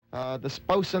The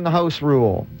spouse in the house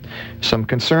rule. Some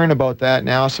concern about that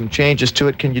now, some changes to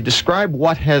it. Can you describe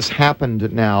what has happened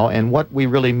now and what we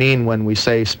really mean when we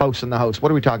say spouse in the house?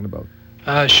 What are we talking about?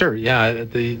 Sure, yeah.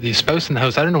 The spouse in the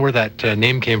house, I don't know where that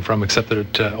name came from, except that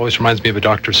it always reminds me of a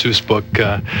Dr. Seuss book,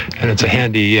 and it's a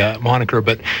handy moniker.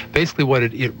 But basically what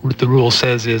the rule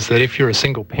says is that if you're a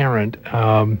single parent,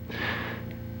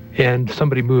 and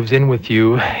somebody moves in with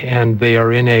you, and they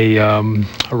are in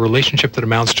a relationship that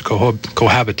amounts to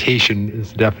cohabitation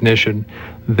is the definition,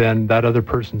 then that other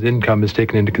person's income is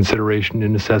taken into consideration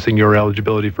in assessing your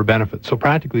eligibility for benefits. So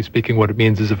practically speaking, what it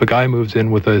means is if a guy moves in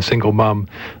with a single mom,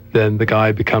 then the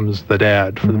guy becomes the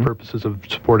dad for the purposes of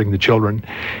supporting the children.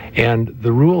 And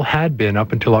the rule had been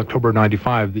up until October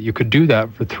 95 that you could do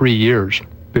that for 3 years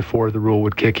before the rule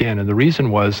would kick in. And the reason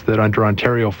was that under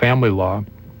Ontario family law,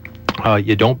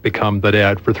 you don't become the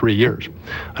dad for 3 years.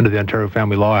 Under the Ontario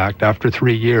Family Law Act, after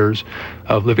 3 years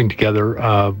of living together,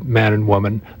 man and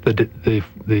woman,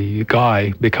 the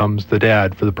guy becomes the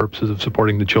dad for the purposes of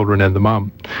supporting the children and the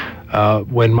mom.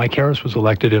 When Mike Harris was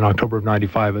elected in October of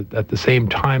 95, at the same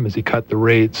time as he cut the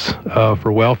rates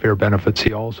for welfare benefits,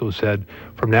 he also said,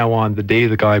 from now on, the day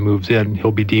the guy moves in,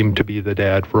 he'll be deemed to be the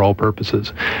dad for all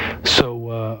purposes.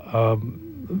 So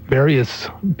various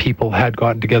people had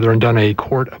gotten together and done a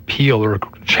court appeal or a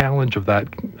challenge of that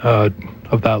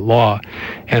law,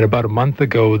 and about a month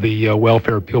ago the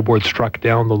Welfare Appeal Board struck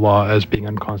down the law as being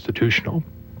unconstitutional.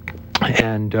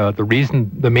 And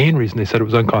the main reason they said it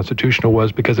was unconstitutional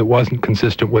was because it wasn't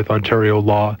consistent with Ontario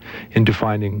law in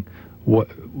defining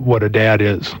what a dad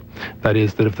is. That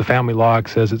is, that if the Family Law Act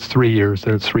says it's 3 years,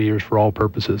 then it's 3 years for all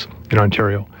purposes in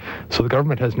Ontario. So the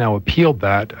government has now appealed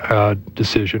that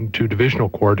decision to divisional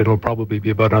court, and it'll probably be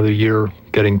about another year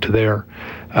getting to there.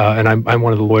 And I'm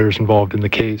one of the lawyers involved in the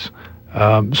case.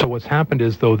 So what's happened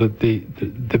is, though, that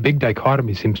the big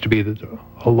dichotomy seems to be that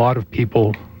a lot of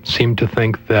people seem to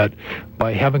think that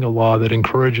by having a law that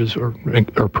encourages or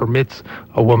permits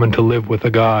a woman to live with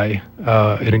a guy,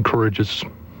 it encourages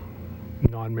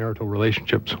non-marital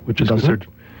relationships, which is considered...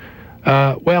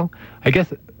 well, I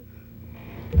guess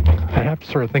I have to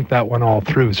sort of think that one all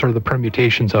through, sort of the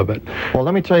permutations of it. Well,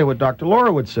 let me tell you what Dr.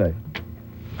 Laura would say.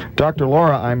 Dr.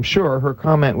 Laura, I'm sure her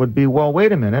comment would be, well,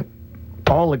 wait a minute.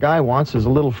 All the guy wants is a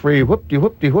little free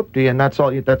whoop-de, and that's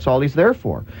all he's there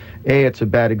for. A, it's a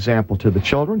bad example to the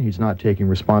children. He's not taking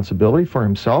responsibility for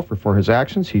himself or for his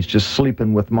actions. He's just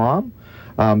sleeping with mom.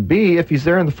 B, if he's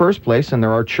there in the first place and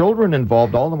there are children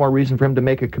involved, all the more reason for him to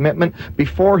make a commitment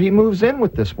before he moves in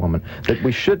with this woman.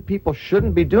 That people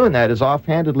shouldn't be doing that as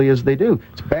offhandedly as they do.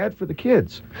 It's bad for the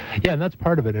kids. Yeah, and that's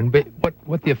part of it. And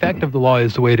what the effect of the law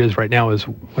is, the way it is right now, is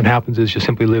what happens is you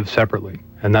simply live separately.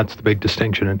 And that's the big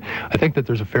distinction. And I think that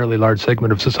there's a fairly large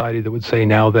segment of society that would say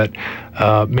now that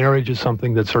marriage is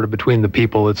something that's sort of between the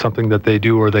people. It's something that they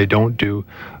do or they don't do.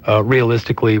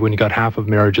 Realistically, when you got half of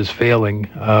marriages failing,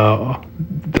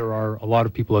 there are a lot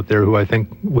of people out there who I think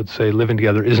would say living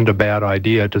together isn't a bad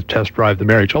idea to test drive the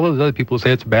marriage. All those other people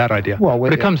say it's a bad idea. Well,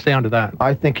 but it comes down to that.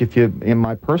 I think in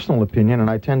my personal opinion, and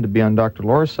I tend to be on Dr.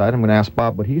 Laura's side, I'm going to ask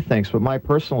Bob what he thinks, but my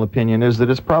personal opinion is that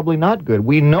it's probably not good.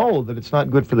 We know that it's not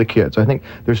good for the kids. I think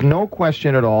there's no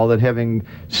question at all that having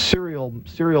serial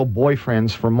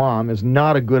boyfriends for mom is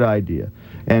not a good idea.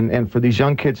 And for these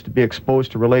young kids to be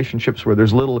exposed to relationships where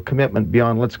there's little commitment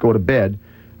beyond let's go to bed,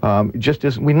 just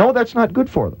isn't. We know that's not good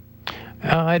for them.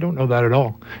 I don't know that at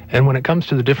all. And when it comes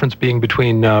to the difference being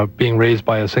between being raised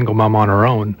by a single mom on her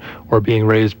own or being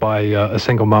raised by a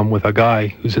single mom with a guy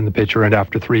who's in the picture and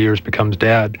after 3 years becomes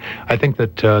dad, I think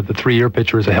that the 3-year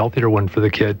picture is a healthier one for the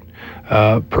kid,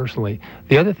 personally.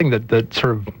 The other thing that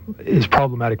sort of is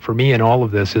problematic for me in all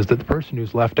of this is that the person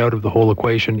who's left out of the whole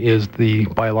equation is the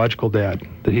biological dad,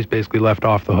 that he's basically left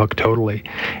off the hook totally.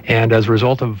 And as a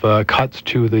result of cuts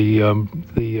to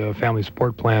the Family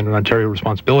Support Plan and Ontario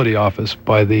Responsibility Office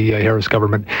by the Harris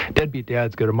government, deadbeat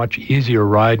dads get a much easier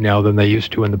ride now than they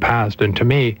used to in the past. And to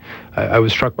me, I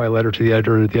was struck by a letter to the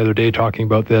editor the other day talking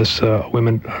about this. A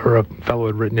fellow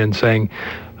had written in saying,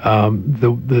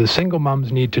 the single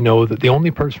moms need to know that the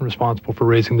only person responsible for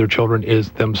raising their children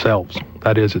is themselves.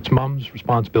 That is, it's mom's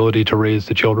responsibility to raise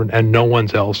the children and no one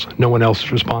else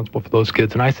is responsible for those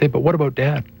kids. And I say, but what about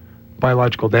dad?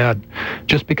 Biological dad?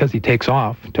 Just because he takes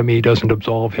off, to me, doesn't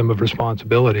absolve him of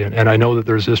responsibility. And I know that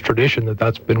there's this tradition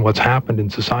that's been what's happened in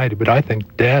society, but I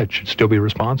think dad should still be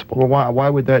responsible. Well, why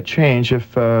would that change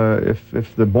if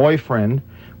the boyfriend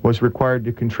was required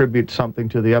to contribute something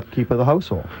to the upkeep of the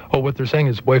household. Oh, what they're saying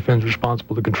is the boyfriend's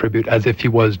responsible to contribute as if he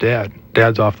was dad.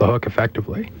 Dad's off the hook,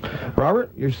 effectively.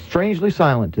 Robert, you're strangely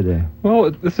silent today.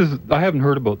 Well, I haven't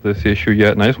heard about this issue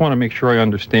yet, and I just want to make sure I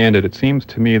understand it. It seems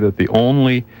to me that the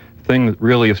only thing that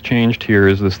really has changed here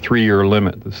is this 3-year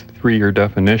limit, this 3-year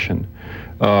definition.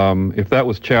 If that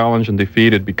was challenged and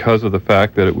defeated because of the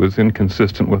fact that it was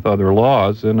inconsistent with other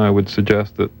laws, then I would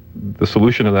suggest that the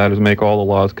solution to that is make all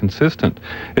the laws consistent.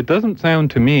 It doesn't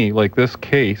sound to me like this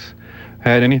case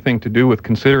had anything to do with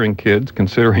considering kids,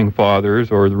 considering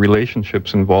fathers, or the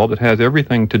relationships involved. It has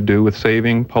everything to do with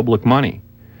saving public money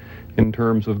in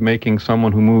terms of making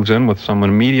someone who moves in with someone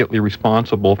immediately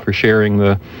responsible for sharing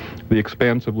the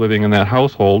expense of living in that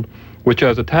household, which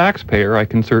as a taxpayer I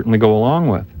can certainly go along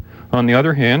with. On the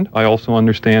other hand, I also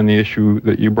understand the issue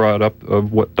that you brought up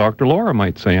of what Dr. Laura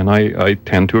might say, and I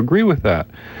tend to agree with that.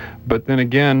 But then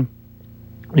again,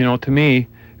 to me,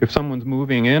 if someone's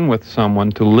moving in with someone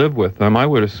to live with them, I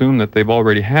would assume that they've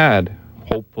already had,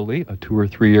 hopefully, a 2 or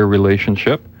 3 year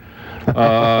relationship. You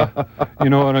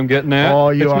know what I'm getting at? Oh,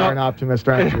 you are an optimist,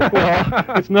 aren't you? Well,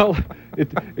 it's not.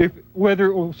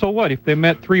 So what? If they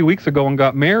met 3 weeks ago and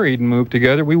got married and moved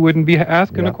together, we wouldn't be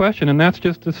asking a question, and that's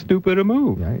just as stupid a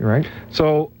move. Yeah, you're right.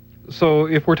 So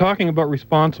if we're talking about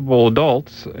responsible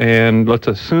adults, and let's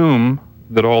assume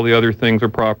that all the other things are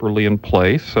properly in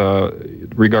place,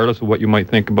 regardless of what you might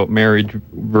think about marriage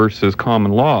versus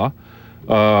common law,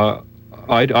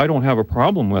 I don't have a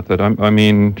problem with it. I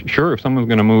mean, sure, if someone's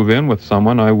going to move in with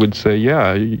someone, I would say,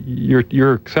 yeah,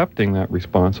 you're accepting that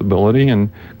responsibility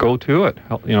and go to it.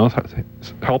 Help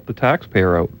the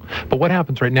taxpayer out. But what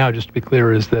happens right now, just to be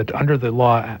clear, is that under the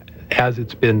law, as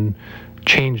it's been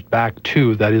changed back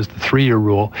to, that is the 3-year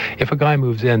rule, if a guy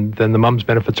moves in, then the mom's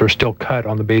benefits are still cut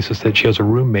on the basis that she has a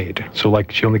roommate. So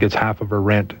like she only gets half of her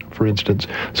rent, for instance.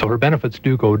 So her benefits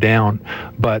do go down,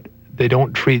 but they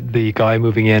don't treat the guy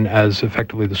moving in as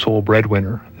effectively the sole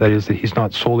breadwinner. That is, that he's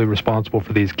not solely responsible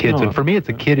for these kids. No. And for me, it's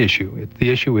a kid issue. The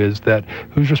issue is that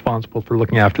who's responsible for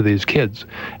looking after these kids?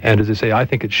 And as I say, I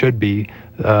think it should be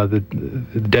the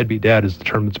deadbeat dad is the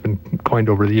term that's been coined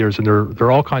over the years. And there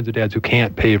are all kinds of dads who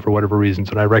can't pay for whatever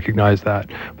reasons, and I recognize that.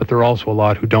 But there are also a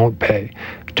lot who don't pay.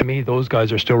 To me, those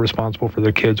guys are still responsible for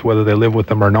their kids, whether they live with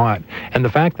them or not. And the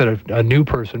fact that a new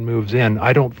person moves in,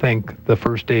 I don't think the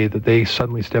first day that they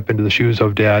suddenly step into the shoes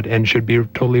of dad and should be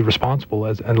totally responsible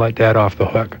and let dad off the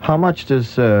hook. How much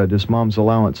does mom's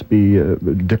allowance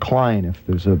decline if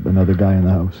there's another guy in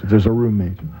the house, if there's a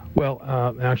roommate? Well,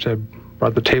 actually, I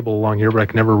brought the table along here, but I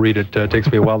can never read it. It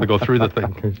takes me a while to go through the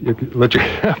thing.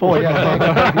 Oh,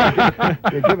 yeah,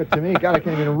 you give it to me. God, I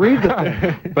can't even read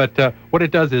the thing. But what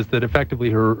it does is that effectively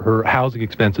her housing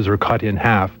expenses are cut in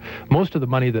half. Most of the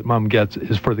money that mom gets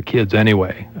is for the kids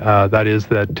anyway. That is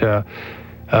that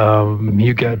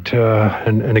you get,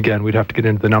 and again, we'd have to get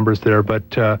into the numbers there,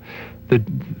 but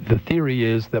the theory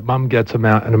is that mom gets an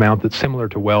amount that's similar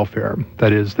to welfare.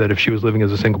 That is, that if she was living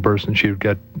as a single person, she would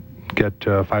get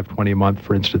 $520 a month,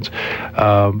 for instance.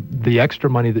 The extra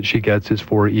money that she gets is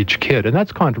for each kid, and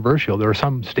that's controversial. There are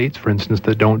some states, for instance,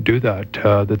 that don't do that,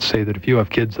 that say that if you have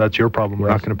kids, that's your problem. We're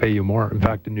not going to pay you more. In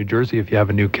fact, in New Jersey, if you have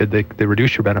a new kid, they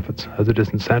reduce your benefits as a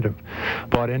disincentive.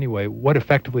 But anyway, what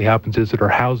effectively happens is that her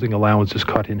housing allowance is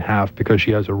cut in half because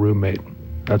she has a roommate.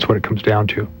 That's what it comes down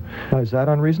to. Is that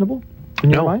unreasonable?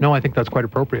 No, I think that's quite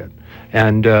appropriate.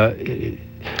 And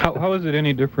how is it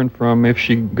any different from if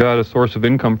she got a source of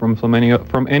income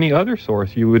from any other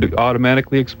source? You would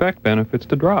automatically expect benefits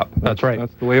to drop. That's right.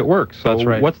 That's the way it works. So that's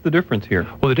right. What's the difference here?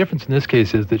 Well, the difference in this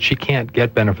case is that she can't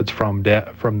get benefits from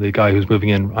the guy who's moving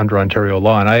in under Ontario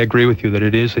law. And I agree with you that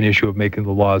it is an issue of making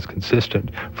the laws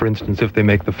consistent. For instance, if they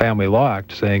make the Family Law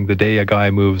Act saying the day a guy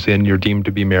moves in, you're deemed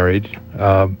to be married,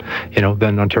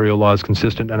 then Ontario law is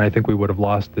consistent, and I think we would have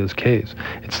lost this case.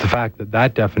 It's the fact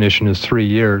that definition is 3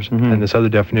 years, and this other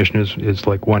definition is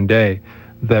like 1 day.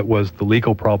 That was the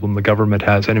legal problem the government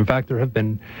has. And in fact, there have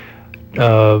been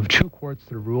 2 courts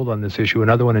that have ruled on this issue.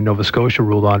 Another one in Nova Scotia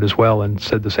ruled on it as well and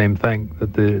said the same thing,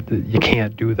 that you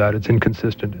can't do that. It's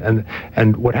inconsistent.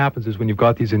 And what happens is when you've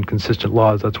got these inconsistent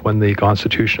laws, that's when the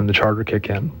Constitution and the Charter kick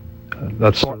in.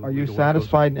 Are you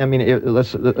satisfied? I mean,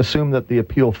 let's assume that the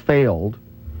appeal failed,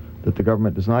 that the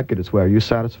government does not get its way. Are you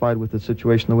satisfied with the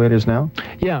situation the way it is now?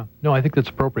 Yeah, no, I think that's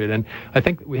appropriate. And I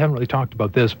think we haven't really talked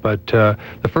about this, but the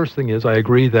first thing is I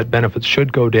agree that benefits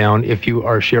should go down if you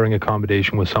are sharing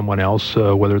accommodation with someone else,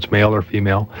 whether it's male or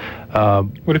female.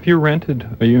 What if you rented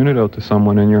a unit out to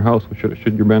someone in your house?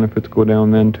 Should your benefits go down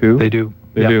then too? They do.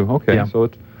 They do. Okay, yeah. So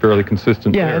it's fairly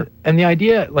consistent there. And the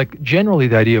idea, generally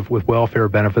the idea with welfare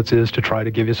benefits is to try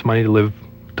to give you some money to live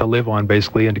to live on,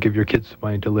 basically, and to give your kids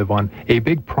money to live on. A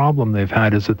big problem they've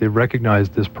had is that they've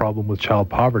recognized this problem with child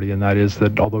poverty, and that is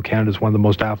that although Canada is one of the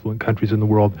most affluent countries in the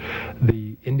world,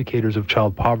 the indicators of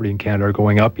child poverty in Canada are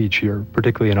going up each year,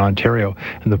 particularly in Ontario.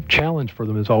 And the challenge for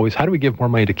them is always, how do we give more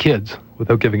money to kids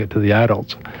without giving it to the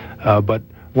adults? But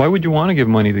why would you want to give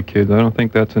money to kids? I don't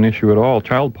think that's an issue at all.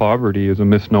 Child poverty is a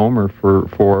misnomer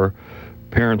for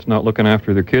parents not looking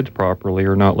after their kids properly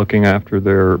or not looking after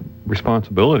their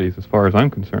responsibilities, as far as I'm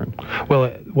concerned. Well,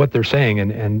 what they're saying,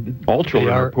 and all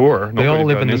children are poor. They all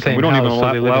live in the same house. We don't even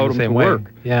so they live allow in the them same to way.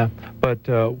 work. Yeah, but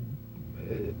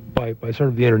by sort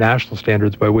of the international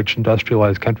standards by which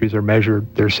industrialized countries are measured,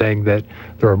 they're saying that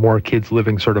there are more kids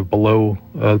living sort of below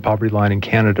the poverty line in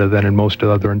Canada than in most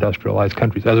other industrialized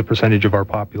countries as a percentage of our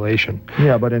population.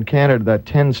 Yeah, but in Canada that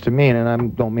tends to mean, and I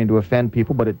don't mean to offend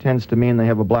people, but it tends to mean they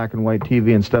have a black and white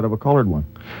TV instead of a colored one.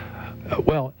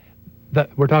 Well,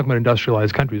 we're talking about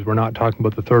industrialized countries. We're not talking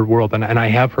about the third world. And I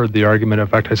have heard the argument. In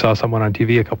fact, I saw someone on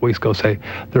TV a couple weeks ago say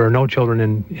there are no children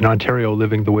in Ontario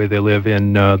living the way they live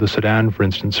in the Sudan, for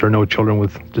instance. There are no children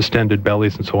with distended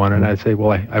bellies and so on. And I say,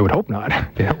 well, I would hope not.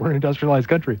 We're an industrialized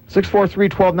country.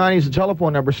 643-1290 is the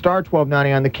telephone number, star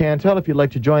 1290 on the Cantel. If you'd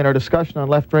like to join our discussion on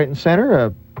left, right, and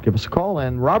center, give us a call.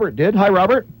 And Robert did. Hi,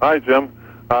 Robert. Hi, Jim.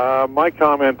 My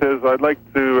comment is I'd like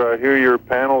to hear your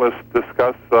panelists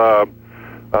discuss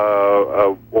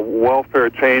a welfare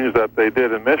change that they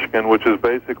did in Michigan, which is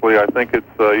basically, I think it's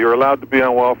you're allowed to be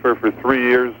on welfare for 3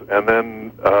 years, and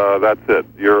then that's it.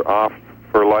 You're off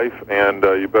for life, and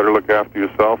you better look after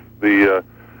yourself. The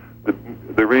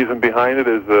reason behind it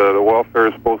is the welfare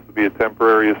is supposed to be a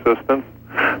temporary assistance,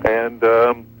 and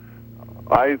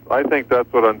I think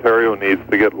that's what Ontario needs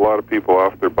to get a lot of people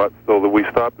off their butts, so that we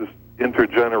stop this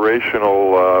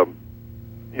intergenerational,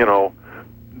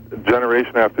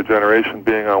 generation after generation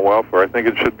being on welfare. I think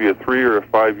it should be a 3 or a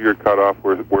 5 year cutoff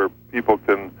where people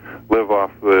can live off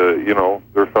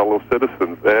their fellow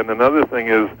citizens. And another thing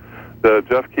is that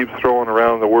Jeff keeps throwing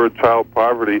around the word child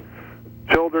poverty.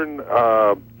 Children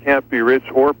can't be rich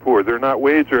or poor. They're not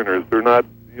wage earners. They're not,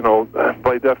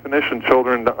 by definition,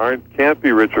 children can't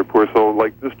be rich or poor. So,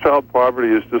 like, this child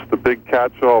poverty is just a big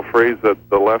catch-all phrase that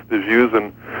the left is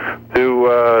using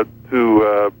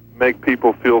to make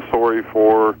people feel sorry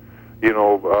for,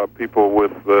 people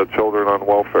with children on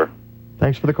welfare.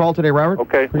 Thanks for the call today, Robert.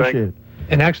 Okay, appreciate thanks.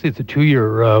 it. And actually, it's a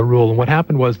 2-year rule. And what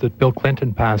happened was that Bill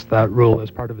Clinton passed that rule as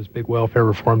part of his big welfare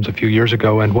reforms a few years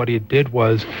ago. And what he did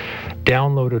was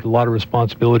downloaded a lot of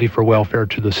responsibility for welfare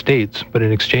to the states. But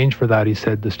in exchange for that, he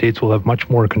said the states will have much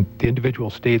more, the individual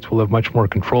states will have much more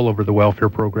control over the welfare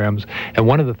programs. And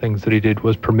one of the things that he did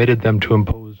was permitted them to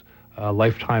impose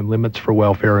lifetime limits for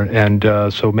welfare,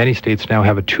 and so many states now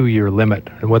have a 2-year limit.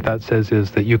 And what that says is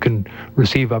that you can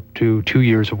receive up to 2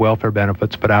 years of welfare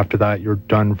benefits, but after that you're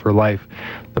done for life.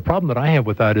 The problem that I have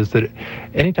with that is that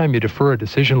anytime you defer a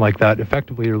decision like that,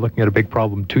 effectively you're looking at a big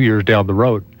problem 2 years down the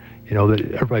road. That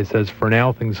everybody says for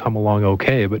now things hum along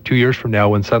okay, but 2 years from now,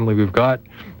 when suddenly we've got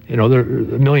there are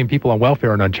 1 million people on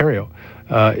welfare in Ontario.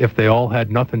 If they all had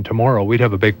nothing tomorrow, we'd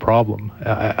have a big problem.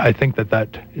 I think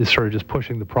that is sort of just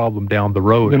pushing the problem down the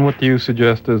road. Then what do you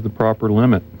suggest is the proper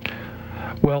limit?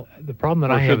 Well, the problem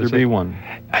that I have is should there be one?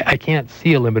 I can't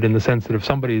see a limit in the sense that if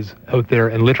somebody's out there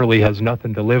and literally has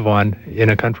nothing to live on in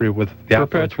a country with the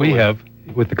affluence we have,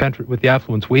 with the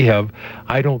affluence we have,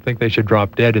 I don't think they should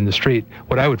drop dead in the street.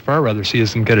 What I would far rather see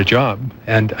is them get a job.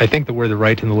 And I think that where the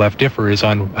right and the left differ is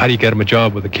on how do you get them a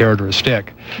job with a carrot or a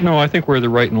stick. No, I think where the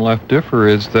right and left differ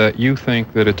is that you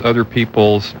think that it's other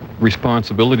people's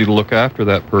responsibility to look after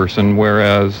that person,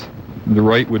 whereas the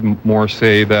right would more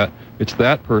say that it's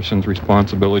that person's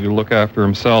responsibility to look after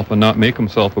himself and not make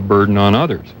himself a burden on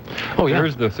others. Oh, yeah.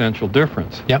 There's the essential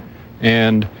difference. Yep.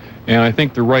 And I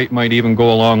think the right might even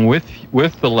go along with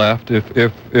the left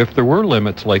if there were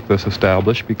limits like this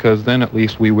established, because then at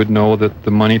least we would know that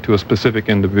the money to a specific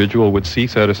individual would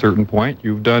cease at a certain point.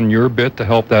 You've done your bit to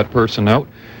help that person out.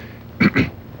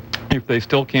 If they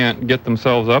still can't get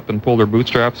themselves up and pull their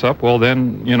bootstraps up, well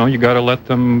then, you got to let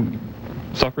them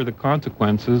suffer the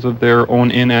consequences of their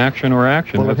own inaction or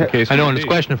action. Well, That's the case. I know, and it's a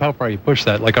question of how far you push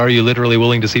that. Like, are you literally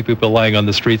willing to see people lying on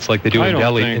the streets like they do in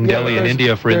Delhi and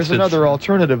India, for instance? There's another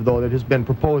alternative, though, that has been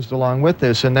proposed along with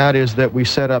this, and that is that we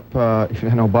set up, I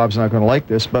know Bob's not going to like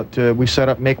this, but we set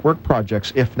up make-work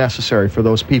projects, if necessary, for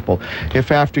those people.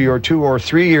 If after your 2 or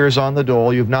 3 years on the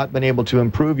dole, you've not been able to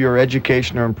improve your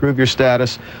education or improve your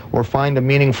status or find a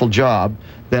meaningful job,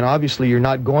 then obviously you're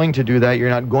not going to do that. You're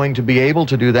not going to be able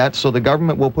to do that, so the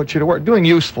government will put you to work doing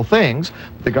useful things.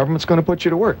 The government's going to put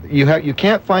you to work. You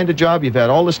can't find a job. You've had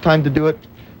all this time to do it.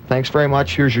 Thanks very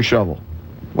much. Here's your shovel.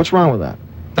 What's wrong with that?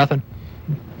 Nothing.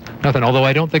 Nothing. Although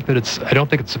I don't think it's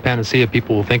a panacea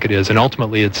people will think it is, and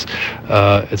ultimately it's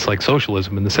like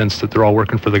socialism in the sense that they're all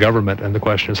working for the government, and the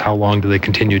question is how long do they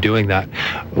continue doing that?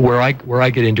 Where I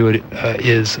get into it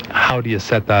is how do you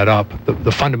set that up?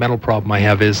 The fundamental problem I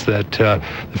have is that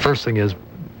the first thing is,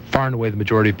 far and away the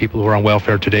majority of people who are on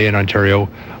welfare today in Ontario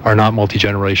are not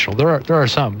multi-generational. There are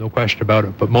some, no question about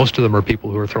it, but most of them are people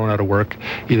who are thrown out of work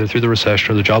either through the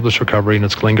recession or the jobless recovery, and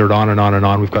it's lingered on and on and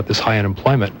on. We've got this high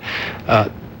unemployment.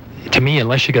 To me,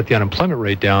 unless you get the unemployment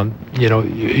rate down,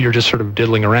 you're just sort of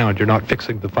diddling around. You're not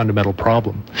fixing the fundamental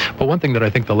problem. But one thing that I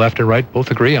think the left and right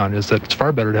both agree on is that it's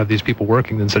far better to have these people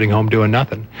working than sitting home doing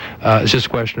nothing. It's just a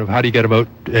question of how do you get them out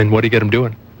and what do you get them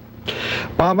doing.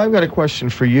 Bob, I've got a question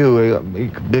for you.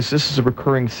 This is a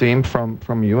recurring theme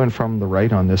from you and from the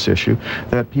right on this issue,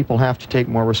 that people have to take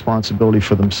more responsibility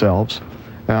for themselves.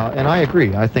 And I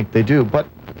agree. I think they do. But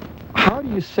how do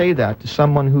you say that to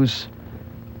someone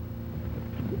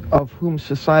of whom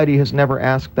society has never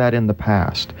asked that in the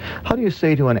past? How do you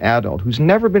say to an adult who's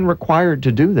never been required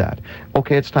to do that,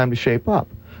 okay, it's time to shape up?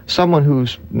 Someone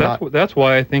who's not... That's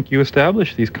why I think you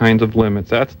establish these kinds of limits.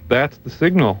 That's the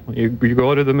signal. You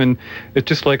go to them, and it's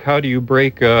just like, how do you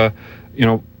break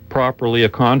properly a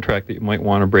contract that you might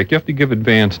want to break? You have to give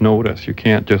advance notice. You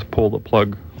can't just pull the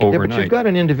plug overnight. Yeah, but you've got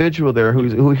an individual there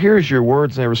who hears your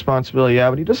words and their responsibility,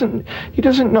 but he doesn't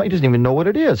even know what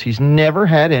it is. He's never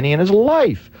had any in his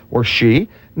life, or she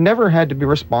never had to be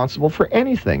responsible for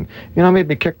anything.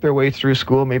 Maybe kicked their way through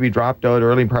school, maybe dropped out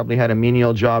early, probably had a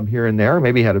menial job here and there,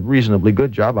 maybe had a reasonably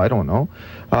good job, I don't know,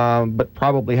 but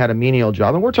probably had a menial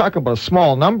job. And we're talking about a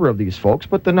small number of these folks,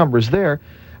 but the number's there.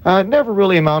 Never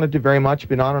really amounted to very much,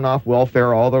 been on and off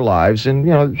welfare all their lives, and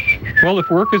Well, if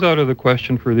work is out of the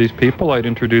question for these people, I'd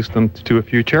introduce them to a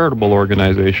few charitable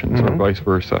organizations, or vice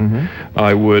versa.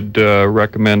 I would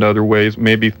recommend other ways,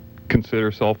 maybe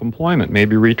consider self-employment,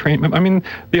 maybe retrainment. I mean,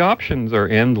 the options are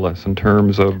endless in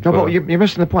terms of... No, but you're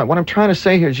missing the point. What I'm trying to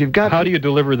say here is you've got... How do you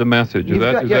deliver the message? Is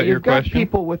that your you've got question?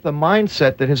 People with a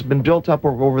mindset that has been built up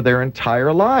over their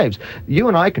entire lives. You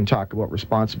and I can talk about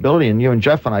responsibility, and you and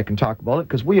Jeff and I can talk about it,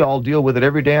 because we all deal with it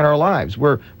every day in our lives.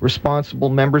 We're responsible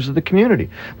members of the community.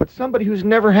 But somebody who's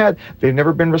they've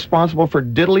never been responsible for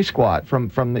diddly squat from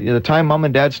the time mom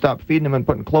and dad stopped feeding them and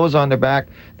putting clothes on their back.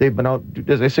 They've been out,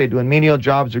 as I say, doing menial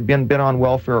jobs or been on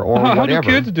welfare or whatever. How do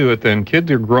kids do it then?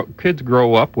 Kids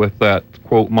grow up with that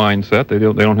quote mindset. They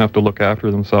don't have to look after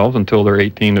themselves until they're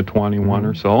 18 to 21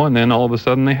 or so, and then all of a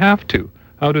sudden they have to.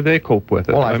 How do they cope with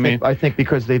it? Well, I think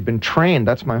because they've been trained.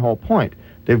 That's my whole point.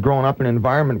 They've grown up in an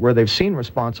environment where they've seen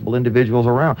responsible individuals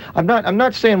around. I'm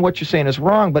not saying what you're saying is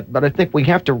wrong, but I think we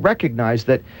have to recognize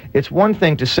that it's one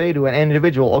thing to say to an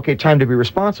individual, okay, time to be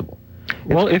responsible.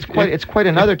 It's quite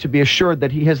another to be assured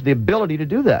that he has the ability to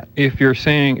do that. If you're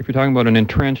talking about an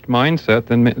entrenched mindset,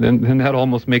 then that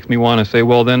almost makes me want to say,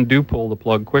 well, then do pull the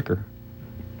plug quicker.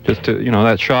 Just to,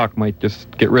 that shock might just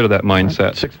get rid of that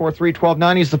mindset.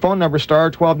 643-1290 is the phone number, star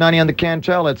 1290 on the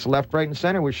Cantel. It's left, right, and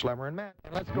center with Schlemmer and Matt.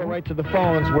 And let's go right to the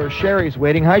phones where Sherry's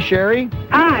waiting. Hi, Sherry.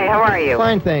 Hi, how are you?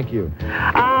 Fine, thank you.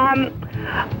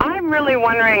 I'm really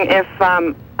wondering if,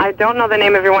 I don't know the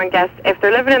name of your one guest, if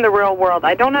they're living in the real world.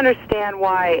 I don't understand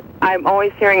why I'm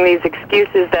always hearing these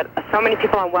excuses that so many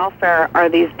people on welfare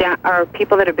are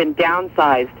people that have been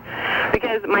downsized.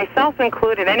 Because myself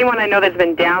included, anyone I know that's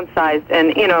been downsized,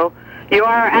 and you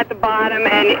are at the bottom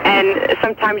and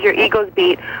sometimes your ego's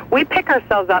beat, we pick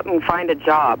ourselves up and find a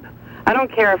job. I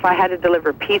don't care if I had to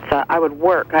deliver pizza, I would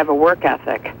work. I have a work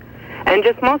ethic. And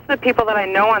just most of the people that I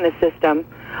know on the system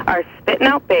are spitting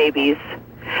out babies.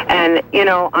 And,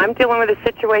 I'm dealing with a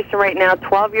situation right now,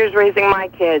 12 years raising my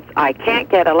kids. I can't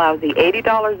get a lousy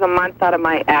 $80 a month out of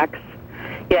my ex.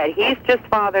 Yet he's just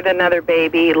fathered another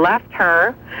baby, left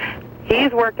her.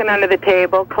 He's working under the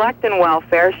table, collecting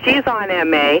welfare. She's on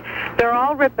MA. They're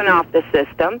all ripping off the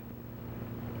system.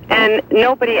 And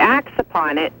nobody acts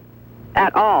upon it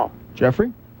at all.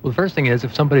 Jeffrey? Well, the first thing is,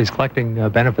 if somebody's collecting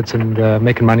benefits and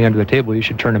making money under the table, you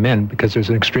should turn them in, because there's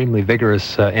an extremely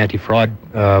vigorous anti-fraud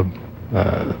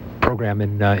program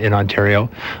in Ontario,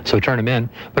 so turn them in.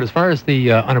 But as far as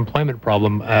the unemployment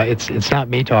problem, it's not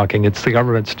me talking, it's the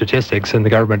government statistics and the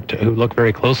government who look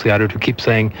very closely at it, who keep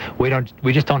saying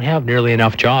we just don't have nearly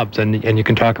enough jobs, and you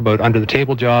can talk about under the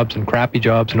table jobs and crappy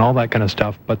jobs and all that kind of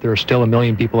stuff, but there are still 1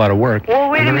 million people out of work.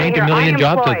 Well, wait and a there minute, ain't 1 million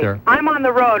jobs out there. I'm on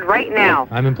the road right now.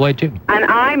 I'm employed too. And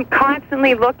I'm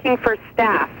constantly looking for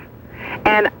staff.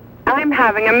 And I'm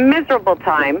having a miserable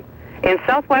time in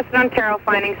southwestern Ontario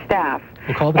finding staff.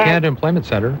 We'll call the Canada Employment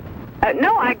Centre.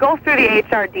 No, I go through the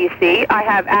HRDC. I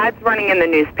have ads running in the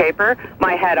newspaper.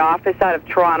 My head office out of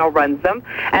Toronto runs them.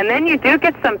 And then you do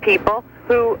get some people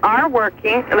who are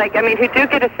working, who do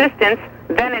get assistance,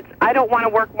 then it's, I don't want to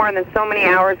work more than so many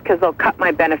hours because they'll cut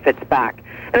my benefits back.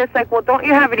 And it's like, well, don't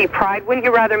you have any pride? Wouldn't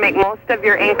you rather make most of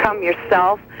your income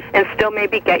yourself and still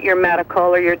maybe get your medical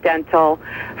or your dental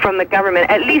from the government?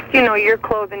 At least you know you're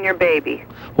clothing your baby.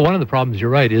 Well, one of the problems, you're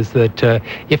right, is that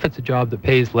if it's a job that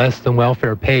pays less than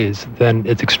welfare pays, then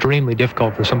it's extremely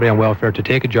difficult for somebody on welfare to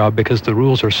take a job because the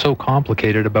rules are so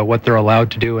complicated about what they're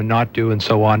allowed to do and not do and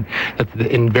so on, that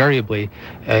invariably,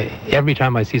 every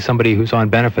time I see somebody who's on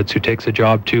benefits who takes a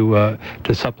job to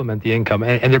supplement the income,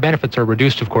 and their benefits are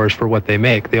reduced, of course, for what they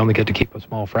make. They only get to keep a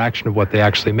small fraction of what they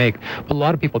actually make. But a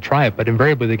lot of people try it, but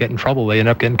invariably they get in trouble. They end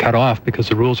up getting cut off because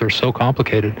the rules are so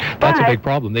complicated. That's a big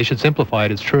problem. They should simplify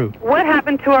it, it's true. What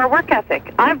happened to our work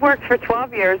ethic? I've worked for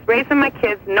 12 years, raising my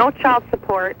kids, no child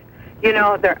support. You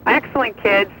know, they're excellent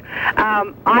kids.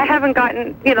 I haven't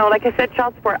gotten, like I said,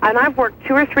 child support, and I've worked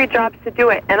 2 or 3 jobs to do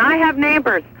it. And I have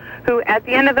neighbors who, at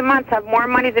the end of the month, have more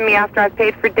money than me after I've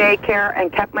paid for daycare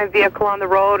and kept my vehicle on the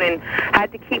road and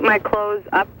had to keep my clothes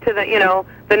up to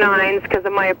the nines because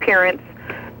of my appearance.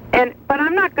 But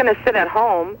I'm not going to sit at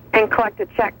home and collect a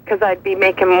check because I'd be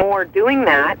making more doing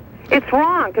that. It's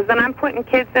wrong, because then I'm putting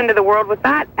kids into the world with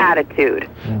that attitude.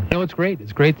 No, it's great.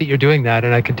 It's great that you're doing that,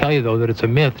 and I can tell you, though, that it's a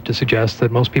myth to suggest that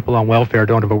most people on welfare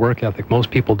don't have a work ethic.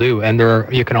 Most people do, and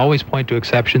you can always point to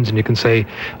exceptions, and you can say,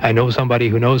 I know somebody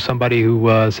who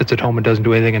sits at home and doesn't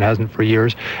do anything and hasn't for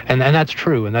years, and that's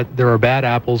true, and that there are bad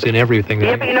apples in everything.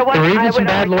 Yeah, but you know what? There are even some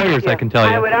bad lawyers, I can tell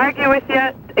you. I would argue with you.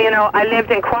 I lived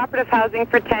in cooperative housing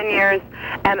for 10 years,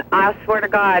 and I swear to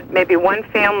God, maybe one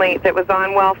family that was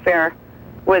on welfare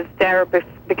was there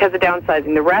because of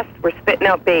downsizing. The rest were spitting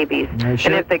out babies.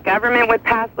 Sure. And if the government would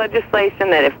pass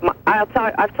legislation that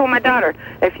I've told my daughter,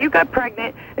 if you got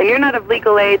pregnant and you're not of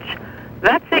legal age,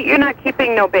 that's it. You're not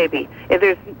keeping no baby.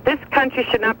 This country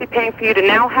should not be paying for you to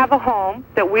now have a home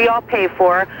that we all pay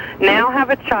for, now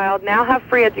have a child, now have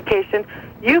free education.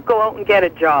 You go out and get a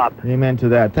job. Amen to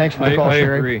that. Thanks for the call,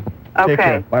 Sherry. I agree. Take Okay.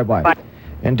 care. Bye-bye. Bye.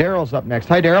 And Daryl's up next.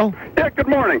 Hi, Daryl. Yeah, good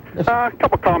morning. Yes. A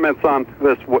couple comments on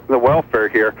the welfare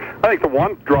here. I think the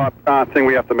one thing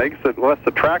we have to make is it less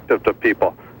attractive to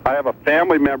people. I have a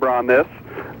family member on this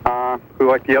who,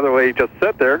 like the other lady just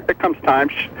said there, it comes time,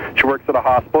 she works at a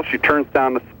hospital, she turns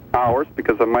down the hours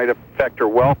because it might affect her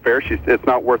welfare. It's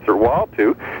not worth her while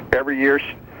to. Every year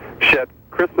she at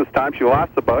Christmas time, she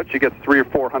laughs about it. She gets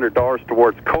 $300 or $400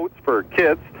 towards coats for her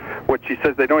kids, which she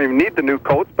says they don't even need the new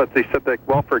coats, but they said that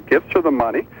welfare gives her the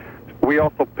money. We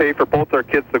also pay for both our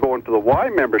kids to go into the Y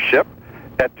membership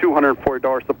at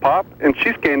 $240 a pop, and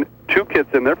she's gained 2 kids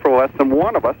in there for less than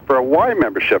one of us for a Y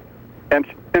membership. And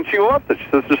she loves it. She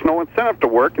says there's no incentive to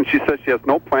work, and she says she has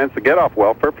no plans to get off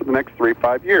welfare for the next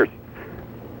 3-5 years.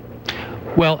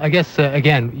 Well, I guess,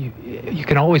 again, you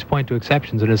can always point to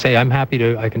exceptions and say,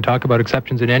 I can talk about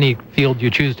exceptions in any field you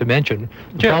choose to mention.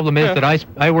 The problem is that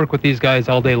I work with these guys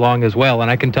all day long as well,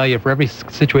 and I can tell you, for every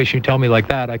situation you tell me like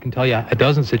that, I can tell you a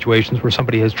dozen situations where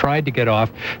somebody has tried to get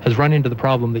off, has run into the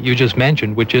problem that you just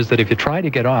mentioned, which is that if you try to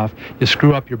get off, you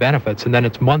screw up your benefits, and then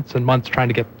it's months and months trying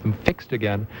to get them fixed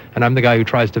again, and I'm the guy who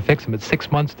tries to fix them. It's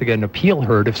 6 months to get an appeal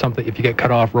heard if you get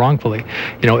cut off wrongfully.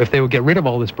 If they would get rid of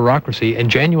all this bureaucracy and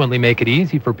genuinely make it easy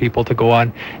for people to go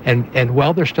on and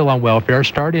while they're still on welfare,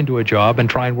 start into a job and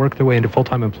try and work their way into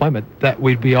full-time employment, that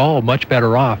we'd be all much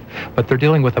better off. But they're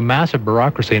dealing with a massive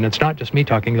bureaucracy, and it's not just me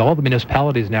talking. All the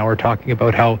municipalities now are talking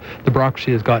about how the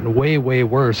bureaucracy has gotten way, way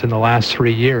worse in the last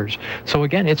 3 years. So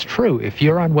again, it's true. If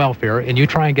you're on welfare and you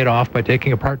try and get off by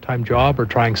taking a part-time job or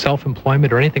trying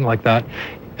self-employment or anything like that,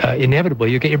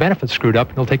 inevitably you get your benefits screwed up,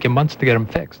 and it'll take you months to get them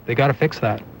fixed. They got to fix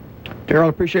that. Daryl,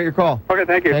 appreciate your call. Okay,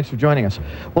 thank you. Thanks for joining us.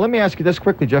 Well, let me ask you this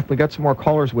quickly, Jeff. We got some more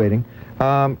callers waiting.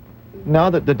 Now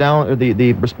that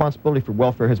the responsibility for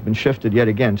welfare has been shifted yet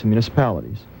again to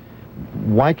municipalities,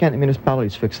 why can't the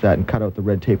municipalities fix that and cut out the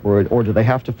red tape, or do they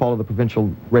have to follow the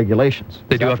provincial regulations?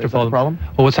 They do have to follow the problem?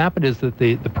 Well, what's happened is that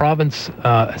the province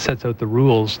sets out the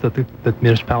rules that the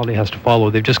municipality has to follow.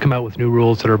 They've just come out with new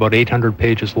rules that are about 800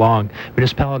 pages long.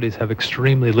 Municipalities have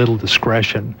extremely little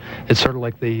discretion. It's sort of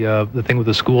like the thing with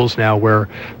the schools now, where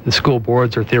the school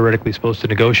boards are theoretically supposed to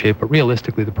negotiate, but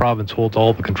realistically the province holds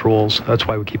all the controls. That's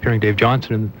why we keep hearing Dave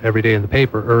Johnson every day in the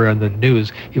paper or in the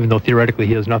news, even though theoretically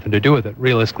he has nothing to do with it.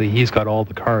 Realistically, he's got all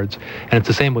the cards. And it's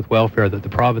the same with welfare, that the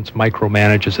province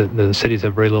micromanages it and the cities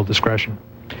have very little discretion.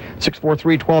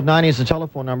 643-1290 is the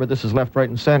telephone number. This is Left, Right,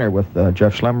 and Center with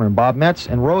Jeff Schlemmer and Bob Metz.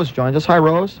 And Rose joins us. Hi,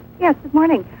 Rose. Yes, good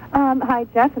morning. Hi,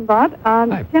 Jeff and Bob.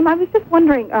 Hi. Jim, I was just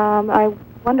wondering, I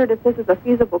wondered if this is a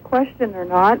feasible question or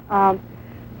not.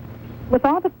 With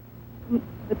all the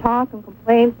talk and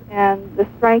complaints and the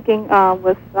striking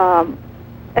with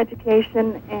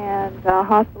education and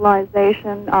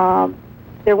hospitalization.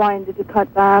 They're wanting to do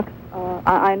cutbacks.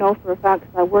 I know for a fact,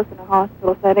 because I work in a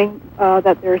hospital setting,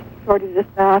 that there's shortage of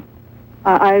staff.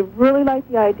 I really like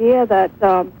the idea that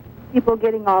people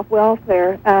getting off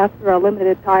welfare after a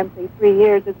limited time, say 3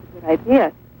 years, is a good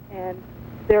idea. And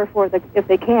therefore, if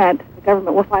they can't, the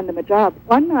government will find them a job.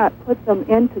 Why not put them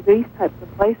into these types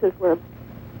of places where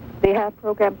they have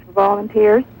programs for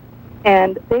volunteers,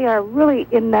 and they are really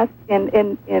in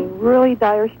really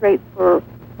dire straits for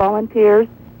volunteers,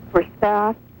 for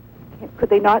staff? Could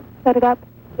they not set it up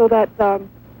so that...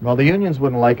 Well, the unions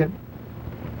wouldn't like it.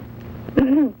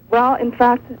 Well, in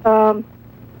fact,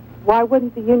 why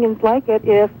wouldn't the unions like it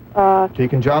if...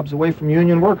 Taking jobs away from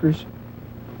union workers.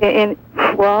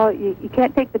 Well, you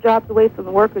can't take the jobs away from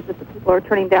the workers if the people are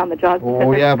turning down the jobs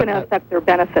because it's going to affect their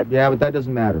benefits. Yeah, but that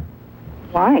doesn't matter.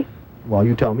 Why? Well,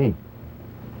 you tell me.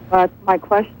 That's my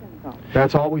question, though.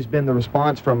 That's always been the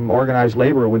response from organized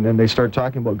labor when they start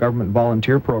talking about government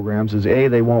volunteer programs is A,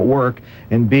 they won't work,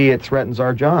 and B, it threatens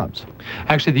our jobs.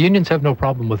 Actually, the unions have no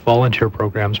problem with volunteer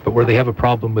programs, but where they have a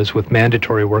problem is with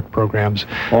mandatory work programs.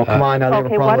 Oh, come on, now they have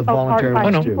a problem with volunteer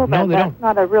work too. No, they don't.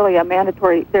 That's not really a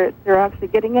mandatory. They're actually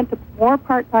getting into more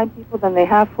part-time people than they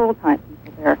have full-time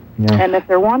people there. Yeah. And if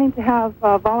they're wanting to have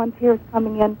volunteers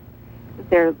coming in,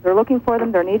 they're looking for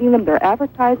them, they're needing them, they're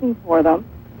advertising for them.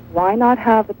 Why not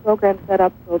have the program set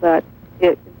up so that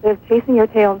instead of chasing your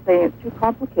tail and saying it's too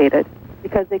complicated,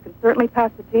 because they can certainly pass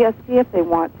the GST if they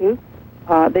want to.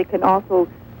 They can also,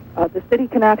 the city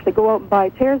can actually go out and buy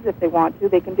chairs if they want to.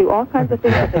 They can do all kinds of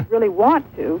things that they really want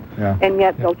to, and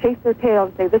yet they'll chase their tail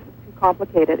and say this is too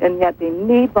complicated, and yet they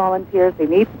need volunteers, they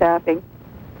need staffing,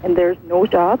 and there's no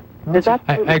jobs.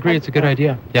 I agree, it's a good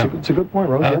idea. Yeah. It's a good point,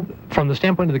 Rose. From the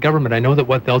standpoint of the government, I know that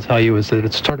what they'll tell you is that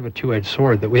it's sort of a two-edged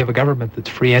sword, that we have a government that's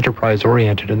free enterprise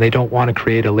oriented, and they don't want to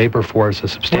create a labor force, a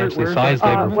substantially sized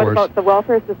labor force. What about the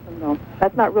welfare system, though?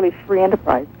 That's not really free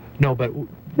enterprise. No, but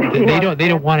they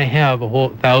don't want to have a whole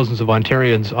thousands of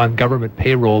Ontarians on government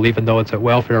payroll, even though it's at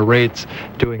welfare rates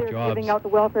doing They're jobs. giving out the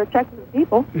welfare checks to the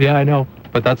people. Yeah, I know,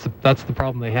 but that's the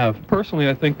problem they have. Personally,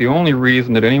 I think the only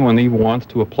reason that anyone even wants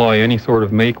to apply any sort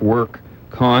of make work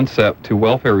concept to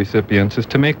welfare recipients is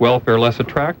to make welfare less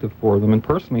attractive for them. And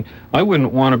personally, I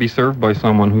wouldn't want to be served by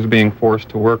someone who's being forced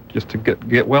to work just to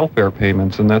get welfare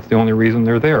payments, and that's the only reason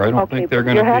they're there. I don't think they're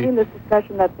going to be... You're having this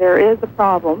discussion that there is a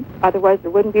problem, otherwise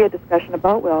there wouldn't be a discussion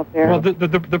about welfare. Well,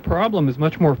 the problem is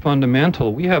much more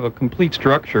fundamental. We have a complete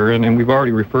structure, and we've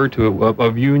already referred to it,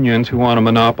 of unions who want to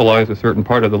monopolize a certain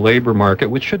part of the labor market,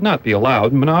 which should not be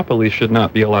allowed. Monopolies should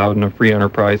not be allowed in a free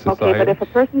enterprise society. Okay, but if a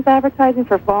person's advertising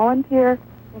for volunteer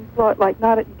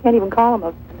you can't even call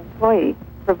them an employee,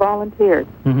 for volunteers.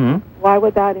 Mm-hmm. Why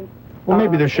would that? Well,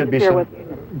 maybe there should be some.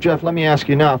 Jeff, let me ask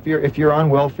you now: if you're on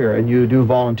welfare and you do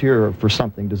volunteer for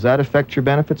something, does that affect your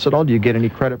benefits at all? Do you get any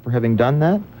credit for having done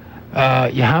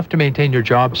that? You have to maintain your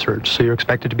job search, so you're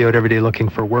expected to be out every day looking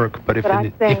for work. But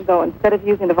I'm saying, though, instead of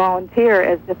using the volunteer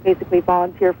as just basically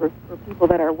volunteer for people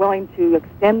that are willing to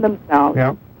extend themselves.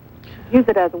 Yeah. Use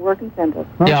it as a work incentive.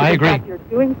 Yeah, I agree. If you're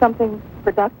doing something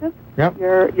productive,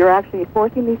 you're actually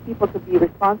forcing these people to be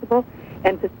responsible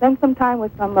and to spend some time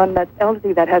with someone that's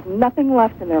elderly that has nothing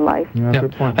left in their life. Yeah,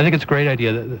 good point. I think it's a great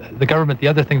idea. The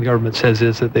other thing the government says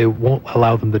is that they won't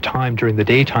allow them the time during the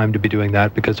daytime to be doing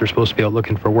that because they're supposed to be out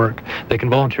looking for work. They can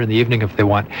volunteer in the evening if they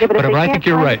want. Yeah, but if they I can't think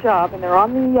you're find right. a job and they're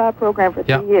on the program for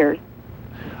 3 years.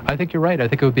 I think you're right. I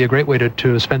think it would be a great way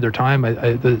to spend their time.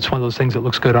 It's one of those things that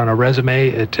looks good on a resume.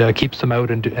 It keeps them out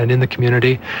and in the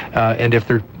community. And if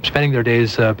they're spending their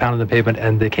days pounding the pavement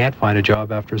and they can't find a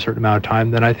job after a certain amount of time,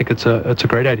 then I think it's a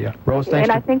great idea. Rose, thanks.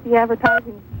 And I think the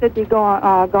advertising should be gone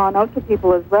out to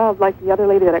people as well. Like the other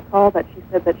lady that I called, that she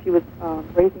said that she was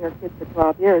raising her kids for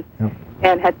 12 years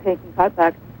and had taken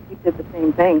cutbacks. She did the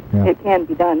same thing. Yeah. It can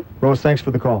be done. Rose, thanks for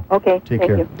the call. Okay, Take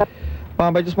care. You.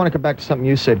 Bob, I just want to come back to something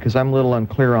you said because I'm a little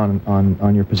unclear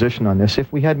on your position on this.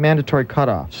 If we had mandatory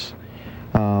cutoffs,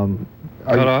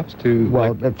 cutoffs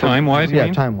to time-wise?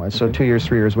 Yeah, time-wise. So 2 years,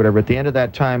 3 years, whatever. At the end of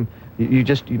that time, you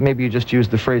just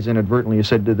used the phrase inadvertently. You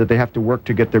said that they have to work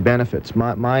to get their benefits.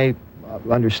 My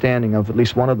understanding of at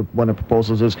least one of the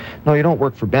proposals is no, you don't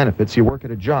work for benefits. You work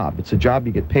at a job. It's a job.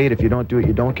 You get paid. If you don't do it,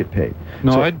 you don't get paid.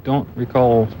 No, so, I don't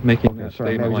recall making a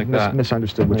statement like that.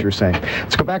 Misunderstood what you're saying.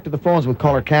 Let's go back to the phones with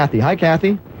caller Kathy. Hi,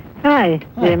 Kathy. Hi,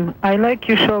 Jim. I like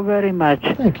your show very much.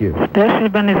 Thank you. Especially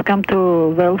when it comes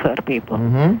to welfare people.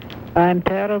 Mm-hmm. I'm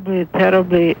terribly,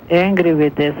 terribly angry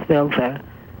with this welfare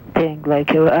thing.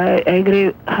 Like, I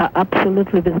agree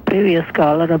absolutely with the previous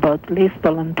caller about at least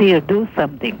volunteer, do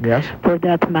something for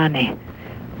that money.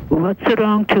 What's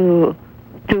wrong to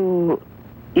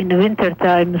in the winter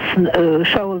time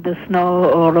shovel the snow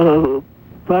or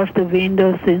wash the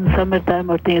windows in summertime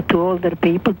or to older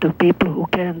people, to people who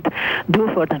can't do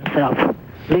for themselves.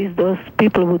 At least those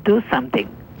people who do something.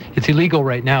 It's illegal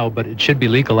right now, but it should be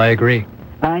legal. I agree.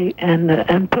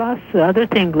 And plus other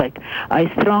thing, like I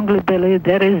strongly believe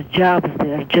there is jobs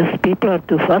there. Just people are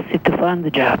too fussy to find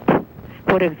the job.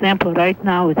 For example, right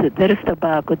now there is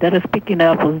tobacco, there is picking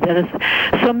apples, there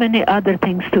is so many other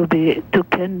things can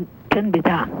be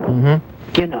done.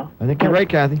 Mm-hmm. You know. I think you're right,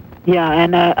 Kathy. Yeah,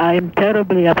 and I'm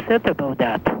terribly upset about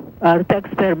that. Our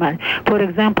taxpayer money. For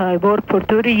example, I worked for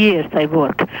 30 years.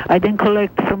 I didn't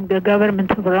collect from the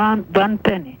government around 1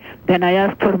 penny. Then I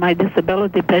asked for my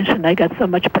disability pension. I got so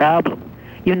much problem.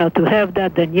 You know, to have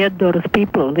that, and yet those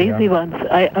people, lazy ones,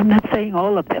 I'm not saying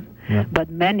all of them, but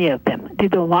many of them, they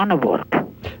don't want to work.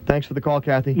 Thanks for the call,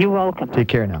 Kathy. You're welcome. Take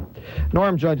care now.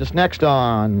 Norm joins us next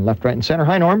on Left, Right, and Center.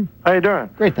 Hi, Norm. How you doing?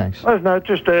 Great, thanks. Listen, I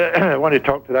just want to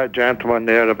talk to that gentleman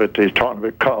there about he's talking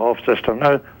about cut-off system.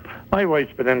 Now, my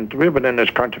wife's we've been in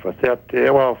this country for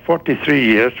 43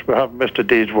 years. We haven't missed a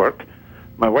day's work.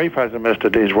 My wife hasn't missed a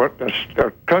day's work.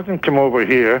 Her cousin came over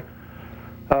here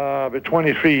about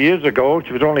 23 years ago.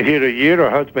 She was only here a year. Her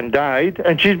husband died,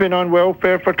 and she's been on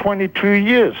welfare for 22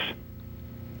 years.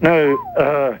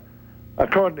 Now,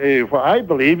 according to what I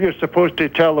believe, you're supposed to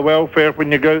tell the welfare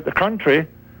when you go out the country,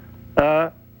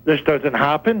 this doesn't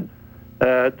happen.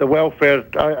 The welfare,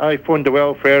 I phoned the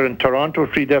welfare in Toronto,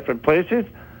 3 different places,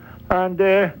 and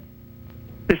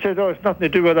they said, oh, it's nothing to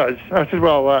do with us. I said,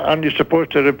 well, aren't you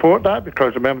supposed to report that?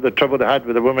 Because remember the trouble they had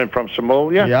with a woman from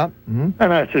Somalia? Yeah. Mm-hmm.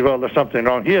 And I said, well, there's something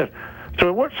wrong here. So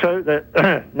it works out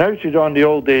that now she's on the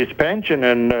old days pension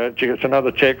and she gets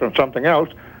another check from something else.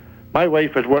 My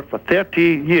wife has worked for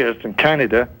 30 years in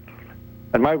Canada,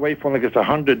 and my wife only gets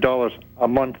 $100 a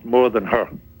month more than her.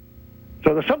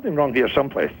 So there's something wrong here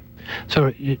someplace.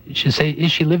 So you should say,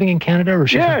 is she living in Canada? Or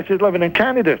she's living in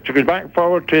Canada. She goes back and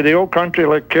forward to the old country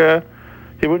like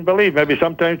you wouldn't believe, maybe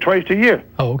sometimes twice a year.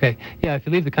 Oh, okay. Yeah, if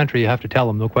you leave the country, you have to tell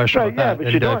them, no question about that.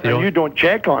 Yeah, but you don't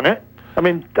check on it. I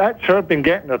mean, that's her been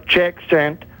getting a check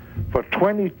sent for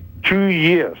 22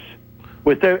 years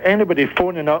without anybody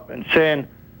phoning up and saying,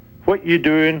 what you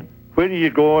doing, where are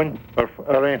you going,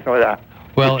 or anything like that.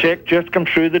 Well, the check just comes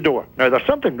through the door. Now, there's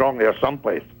something wrong there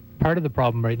someplace. Part of the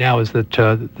problem right now is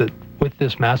that with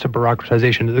this massive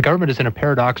bureaucratization, the government is in a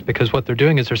paradox because what they're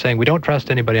doing is they're saying we don't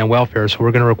trust anybody on welfare, so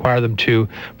we're going to require them to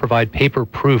provide paper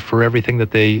proof for everything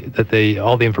that they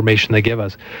all the information they give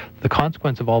us. The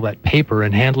consequence of all that paper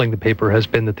and handling the paper has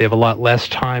been that they have a lot less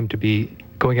time to be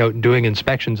going out and doing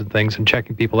inspections and things and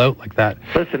checking people out like that.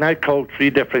 Listen, I called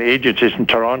 3 different agencies in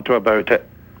Toronto about it,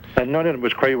 and none of them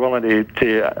was quite willing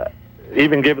to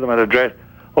even give them an address.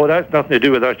 Oh, that's nothing to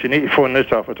do with us. You need to phone this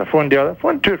office. I phoned the other. I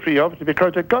phoned 2 or 3 offices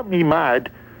because it got me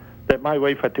mad that my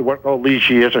wife had to work all these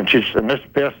years, and this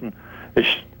person is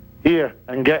here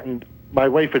and getting. My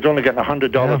wife is only getting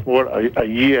 $100 more a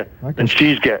year than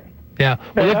she's getting. Yeah,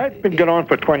 well, that's been going on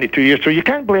for 22 years. So you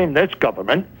can't blame this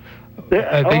government.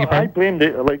 I blame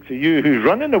the likes of you who's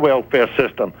running the welfare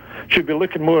system. Should be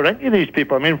looking more into these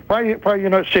people. I mean, why are you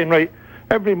not saying, right,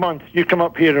 every month you come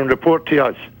up here and report to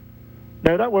us?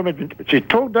 Now, that woman, she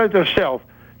told us herself,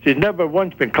 she's never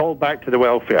once been called back to the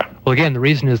welfare. Well, again, the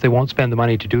reason is they won't spend the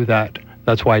money to do that.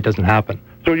 That's why it doesn't happen.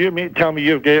 So you mean tell me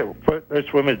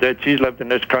this woman's dead, she's lived in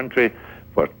this country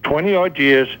for 20-odd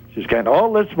years, she's getting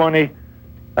all this money,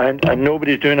 and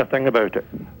nobody's doing a thing about it.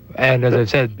 And as I've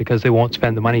said, because they won't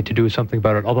spend the money to do something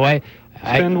about it. Although I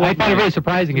find it very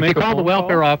surprising. If they call the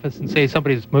welfare office and say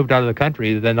somebody's moved out of the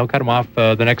country, then they'll cut them off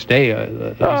the next day.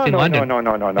 London. No.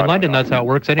 In London, that's how it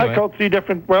works anyway. I called 3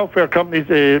 different welfare companies,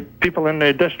 people in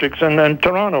the districts in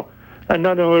Toronto, and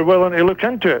none of them were willing to look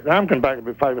into it. I'm going back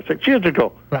about 5 or 6 years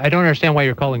ago. I don't understand why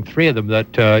you're calling 3 of them.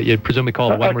 That you'd presumably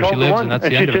call the one where she lives, and that's the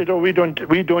end of it. And she said, "Oh,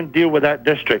 we don't deal with that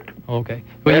district." Okay.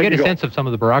 Well, you get a sense of some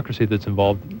of the bureaucrocy that's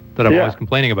involved that I'm always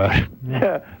complaining about.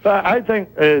 Yeah, but I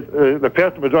think the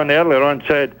person who was on earlier on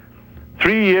said,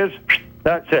 3 years,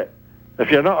 that's it.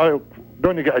 If you're not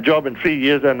going to get a job in 3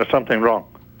 years, then there's something wrong.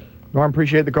 Norm,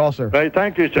 appreciate the call, sir. Right,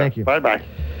 thank you, sir. Thank you. Bye-bye.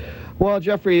 Well,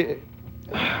 Jeffrey,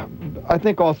 I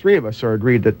think all 3 of us are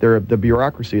agreed that the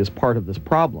bureaucracy is part of this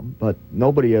problem, but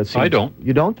nobody has seen... I don't.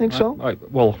 You don't think so?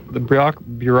 Well, the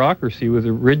bureaucracy was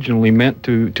originally meant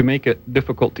to make it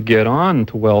difficult to get on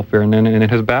to welfare, and it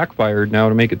has backfired now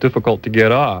to make it difficult to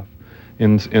get off,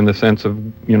 in the sense of,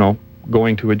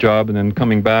 going to a job and then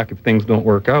coming back if things don't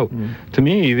work out. To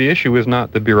me, the issue is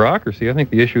not the bureaucracy. I think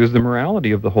the issue is the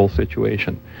morality of the whole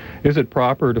situation. Is it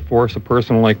proper to force a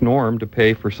person like Norm to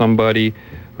pay for somebody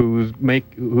who's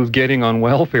getting on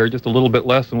welfare just a little bit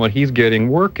less than what he's getting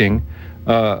working,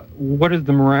 What is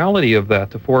the morality of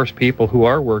that to force people who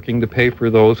are working to pay for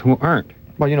those who aren't?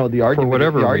 Well, you know, the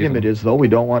argument is, though, we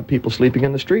don't want people sleeping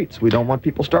in the streets. We don't want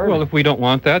people starving. Well, if we don't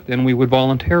want that, then we would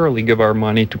voluntarily give our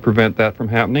money to prevent that from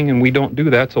happening, and we don't do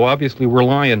that, so obviously we're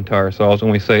lying to ourselves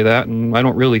when we say that, and I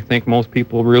don't really think most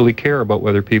people really care about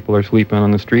whether people are sleeping on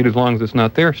the street as long as it's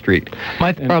not their street.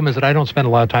 My problem is that I don't spend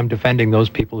a lot of time defending those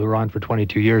people who are on for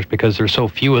 22 years because there's so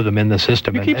few of them in the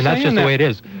system, and that's just the way it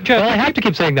is. Jeff, well, I have to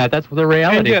keep saying that. That's the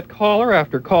reality. And yet, caller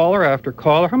after caller after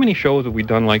caller, how many shows have we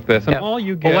done like this? And all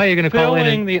you get why are you gonna call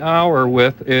in the hour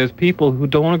with is people who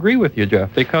don't agree with you,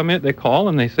 Jeff. They come in, they call,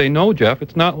 and they say, no, Jeff,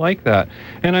 it's not like that.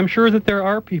 And I'm sure that there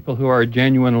are people who are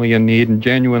genuinely in need and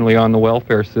genuinely on the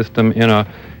welfare system in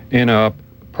a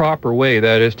proper way,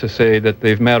 that is to say that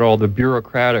they've met all the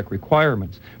bureaucratic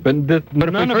requirements. But if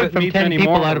we've heard from 10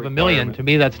 people out of a million, to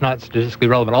me that's not statistically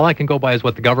relevant. All I can go by is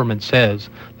what the government says.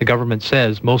 The government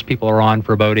says most people are on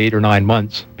for about 8 or 9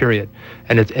 months, period.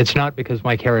 And it's not because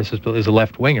Mike Harris is a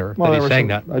left-winger that he's saying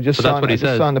that. I just saw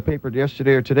in the paper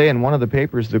yesterday or today, in one of the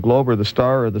papers, the Globe or the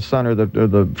Star or the Sun or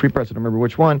the Free Press, I don't remember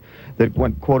which one, that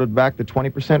quoted back the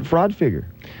 20% fraud figure.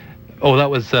 Oh,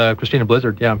 that was Christina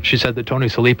Blizzard, yeah. She said that Tony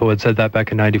Salipo had said that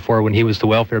back in '94 when he was the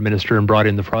welfare minister and brought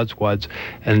in the fraud squads.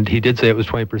 And he did say it was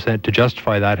 20% to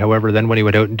justify that. However, then when he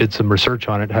went out and did some research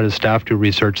on it, had his staff do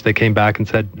research, they came back and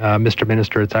said, Mr.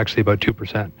 Minister, it's actually about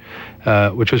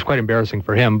 2%, which was quite embarrassing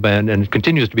for him, and it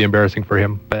continues to be embarrassing for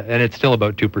him. And it's still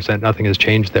about 2%. Nothing has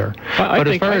changed there. But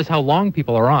as far as how long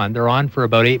people are on, they're on for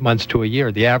about 8 months to a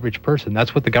year, the average person.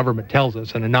 That's what the government tells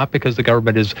us. And not because the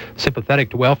government is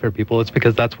sympathetic to welfare people, it's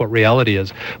because that's what reality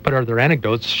is. But are there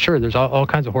anecdotes? Sure, there's all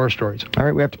kinds of horror stories. All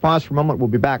right, we have to pause for a moment. We'll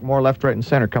be back. More Left, Right, and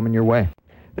Center coming your way.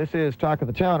 This is Talk of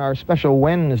the Town, our special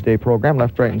Wednesday program,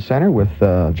 Left, Right, and Center, with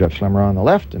Jeff Schlemmer on the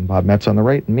left and Bob Metz on the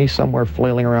right, and me somewhere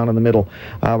flailing around in the middle.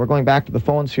 We're going back to the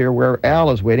phones here where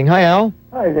Al is waiting. Hi, Al.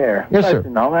 Hi there. Yes, sir.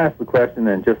 I'll ask the question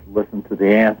and just listen to the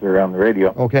answer on the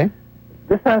radio. Okay.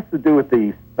 This has to do with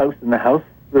the spouse in the house.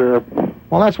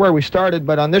 Well, that's where we started,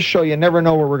 but on this show, you never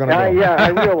know where we're going to go. Yeah,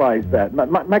 I realize that.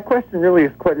 My question really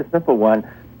is quite a simple one.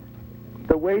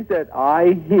 The way that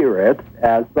I hear it,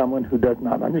 as someone who does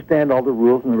not understand all the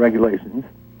rules and the regulations,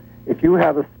 if you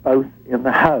have a spouse in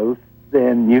the house,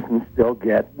 then you can still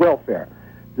get welfare.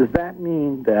 Does that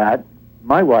mean that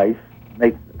my wife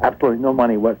makes absolutely no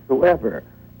money whatsoever?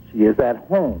 She is at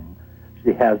home.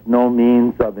 She has no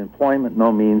means of employment,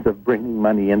 no means of bringing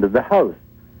money into the house.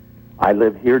 I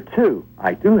live here, too.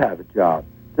 I do have a job.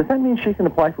 Does that mean she can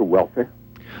apply for welfare?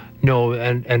 No,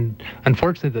 and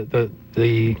unfortunately,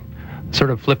 the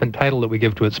sort of flippant title that we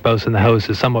give to it, spouse in the house,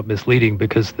 is somewhat misleading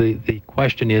because the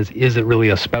question is it really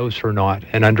a spouse or not?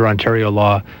 And under Ontario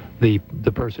law, the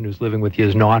person who's living with you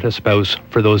is not a spouse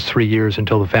for those 3 years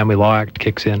until the Family Law Act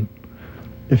kicks in.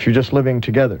 If you're just living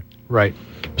together. Right.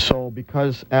 So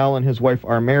because Al and his wife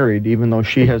are married, even though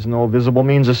she has no visible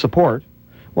means of support,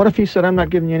 what if he said, I'm not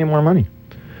giving you any more money?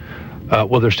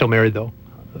 Well, they're still married, though.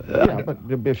 Yeah, but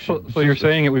so you're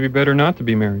saying it would be better not to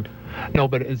be married? No,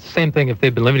 but it's the same thing. If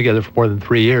they've been living together for more than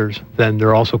 3 years, then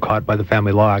they're also caught by the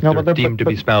Family Law Act. They're deemed to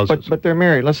be spouses. But they're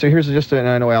married. Let's say, and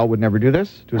I know Al would never do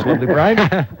this to his lovely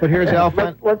bride, but here's Al.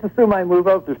 Let's assume I move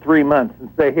out for 3 months and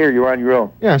say, here, you're on your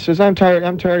own. Yeah, says, I'm tired,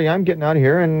 I'm getting out of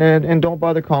here, and don't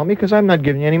bother calling me because I'm not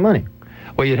giving you any money.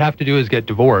 What you'd have to do is get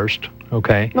divorced,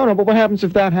 okay? No, but what happens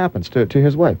if that happens to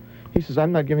his wife? He says,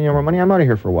 I'm not giving you more money. I'm out of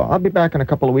here for a while. I'll be back in a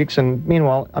couple of weeks, and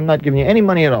meanwhile, I'm not giving you any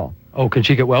money at all. Oh, can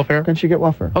she get welfare? Can she get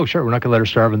welfare? Oh, sure. We're not going to let her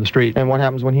starve in the street. And what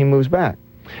happens when he moves back?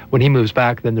 When he moves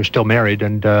back, then they're still married,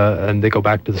 and they go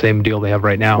back to the same deal they have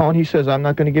right now. Oh, and he says, I'm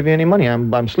not going to give you any money.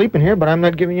 I'm sleeping here, but I'm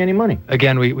not giving you any money.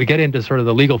 Again, we get into sort of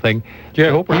the legal thing.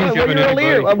 Yeah,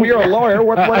 you're a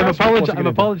lawyer. I'm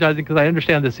apologizing because I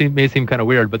understand this may seem kind of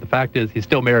weird, but the fact is he's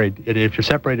still married. If you're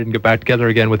separated and get back together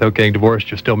again without getting divorced,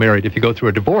 you're still married. If you go through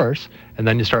a divorce and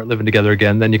then you start living together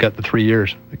again, then you got the 3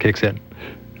 years that kicks in.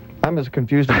 I'm as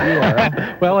confused as you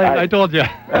are. Well, I told you. Okay,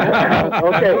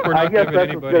 I guess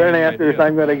that's as good an answer as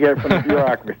I'm going to get from the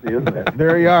bureaucracy, isn't it?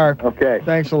 There you are. Okay.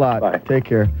 Thanks a lot. Bye. Take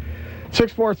care.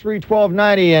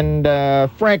 643-1290,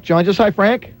 and Frank joins us. Hi,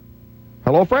 Frank.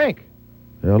 Hello, Frank.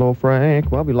 Hello,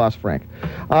 Frank. Well, we lost Frank.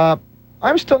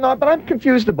 I'm still not, but I'm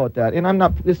confused about that. And I'm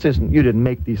not, you didn't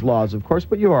make these laws, of course,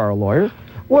 but you are a lawyer.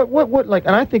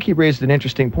 And I think he raised an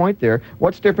interesting point there.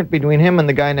 What's different between him and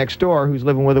the guy next door who's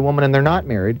living with a woman and they're not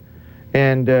married?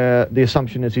 And the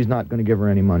assumption is he's not going to give her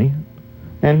any money.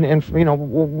 And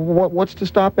what's to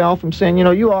stop Al from saying,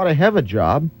 you ought to have a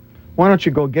job. Why don't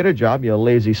you go get a job, you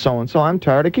lazy so-and-so? I'm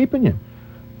tired of keeping you.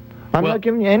 I'm not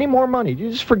giving you any more money. You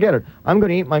just forget it. I'm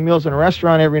going to eat my meals in a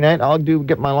restaurant every night. I'll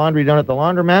get my laundry done at the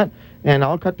laundromat. and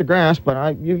I'll cut the grass,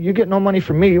 but you get no money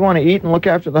from me. You want to eat and look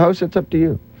after the house, it's up to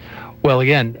you. Well,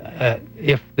 again,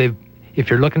 if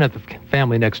you're looking at the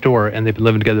family next door and they've been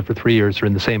living together for 3 years, they're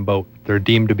in the same boat. They're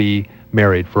deemed to be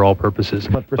married for all purposes.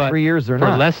 But for 3 years, they're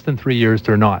not. For less than 3 years,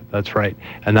 they're not. That's right.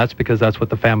 And that's because that's what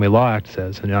the Family Law Act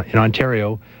says. And in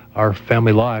Ontario, our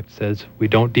Family Law Act says we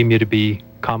don't deem you to be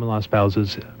common law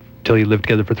spouses until you live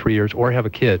together for 3 years or have a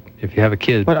kid. If you have a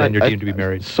kid, then you're deemed to be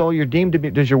married. So you're deemed to be...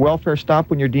 Does your welfare stop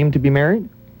when you're deemed to be married?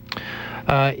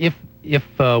 If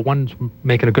one's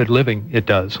making a good living, it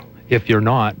does. If you're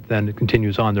not, then it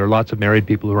continues on. There are lots of married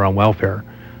people who are on welfare.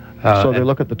 So they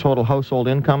look at the total household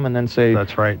income and then say,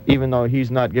 that's right. Even though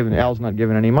Al's not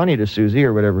giving any money to Susie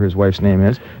or whatever his wife's name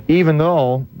is, even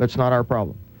though that's not our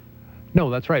problem. No,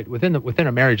 that's right. Within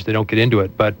a marriage, they don't get into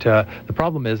it. But the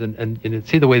problem is, and you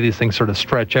see the way these things sort of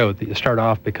stretch out, that you start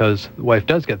off because the wife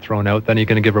does get thrown out, then you're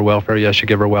going to give her welfare. Yes, you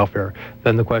give her welfare.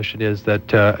 Then the question is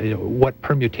that what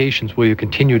permutations will you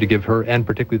continue to give her, and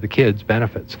particularly the kids,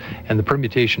 benefits? And the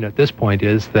permutation at this point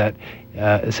is that,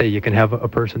 say, you can have a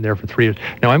person there for 3 years.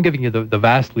 Now, I'm giving you the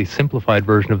vastly simplified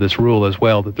version of this rule as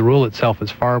well, that the rule itself is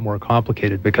far more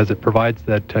complicated because it provides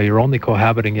that you're only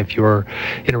cohabiting if you're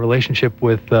in a relationship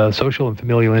with social and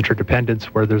familial interdependence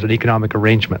where there's an economic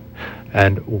arrangement.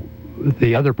 And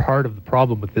the other part of the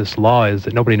problem with this law is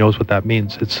that nobody knows what that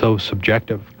means. It's so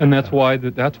subjective. And that's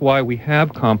why we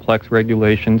have complex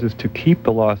regulations, is to keep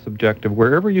the law subjective.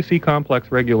 Wherever you see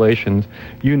complex regulations,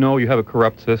 you know you have a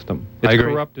corrupt system. It's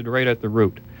corrupted right at the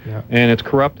root. Yeah. And it's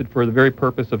corrupted for the very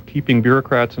purpose of keeping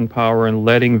bureaucrats in power and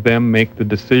letting them make the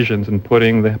decisions and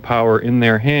putting the power in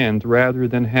their hands rather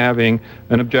than having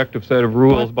an objective set of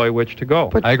rules by which to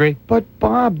go. I agree. But,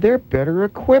 Bob, they're better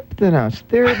equipped than us.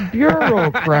 They're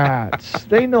bureaucrats.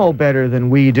 They know better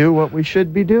than we do what we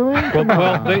should be doing.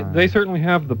 Well, they certainly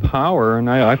have the power, and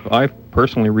I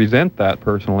personally resent that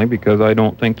personally because I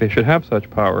don't think they should have such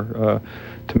power.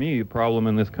 To me, the problem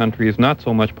in this country is not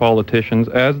so much politicians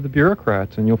as the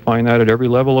bureaucrats, and you'll find that at every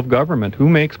level of government. Who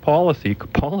makes policy?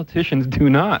 Politicians do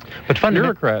not, but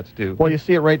bureaucrats do. Well, you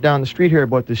see it right down the street here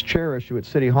about this chair issue at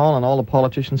City Hall, and all the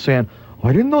politicians saying,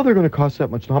 I didn't know they were going to cost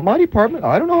that much. Not my department.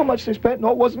 I don't know how much they spent.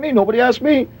 No, it wasn't me. Nobody asked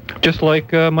me. Just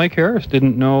like Mike Harris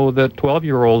didn't know that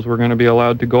 12-year-olds were going to be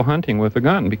allowed to go hunting with a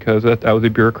gun because that was a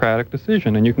bureaucratic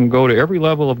decision. And you can go to every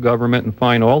level of government and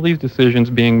find all these decisions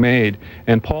being made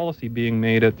and policy being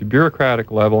made at the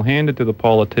bureaucratic level, handed to the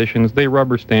politicians. They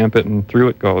rubber stamp it, and through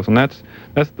it goes. And that's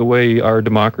the way our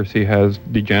democracy has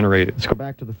degenerated. Let's go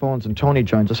back to the phones, and Tony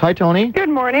joins us. Hi, Tony. Good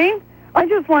morning. I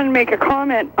just wanted to make a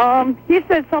comment. He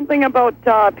said something about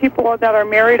people that are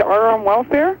married are on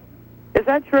welfare. Is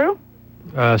that true?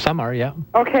 Some are, yeah.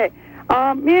 Okay.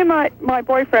 Me and my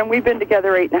boyfriend, we've been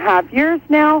together 8.5 years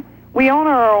now. We own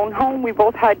our own home. We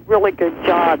both had really good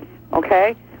jobs,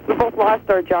 okay? We both lost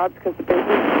our jobs because the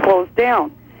business closed down.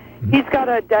 Mm-hmm. He's got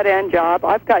a dead-end job.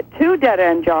 I've got 2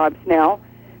 dead-end jobs now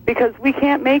because we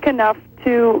can't make enough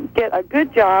to get a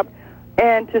good job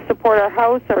and to support our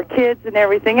house, our kids, and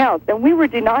everything else. And we were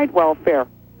denied welfare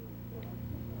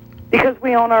because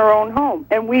we own our own home,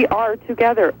 and we are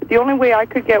together. The only way I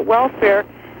could get welfare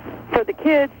for the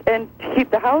kids and to keep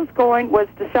the house going was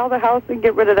to sell the house and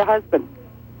get rid of the husband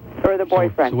or the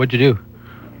boyfriend. So what'd you do?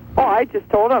 Oh, I just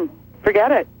told him,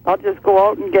 forget it. I'll just go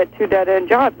out and get 2 dead-end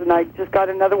jobs, and I just got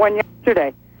another one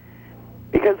yesterday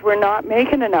because we're not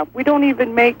making enough. We don't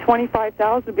even make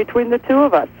 $25,000 between the 2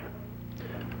 of us.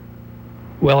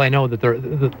 Well, I know that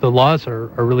the laws are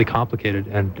really complicated,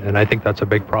 and I think that's a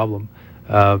big problem.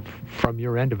 From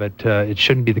your end of it, it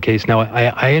shouldn't be the case. Now,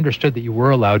 I understood that you were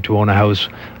allowed to own a house,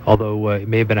 although it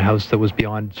may have been a house that was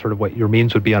beyond sort of what your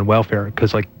means would be on welfare,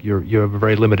 because like you have a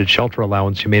very limited shelter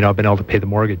allowance. You may not have been able to pay the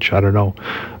mortgage. I don't know.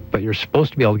 But you're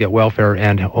supposed to be able to get welfare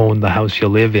and own the house you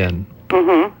live in.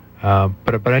 Mm-hmm.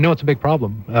 But I know it's a big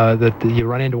problem that you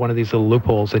run into one of these little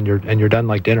loopholes and you're done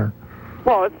like dinner.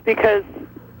 Well, it's because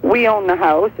we own the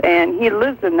house and he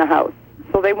lives in the house.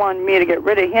 So they wanted me to get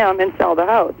rid of him and sell the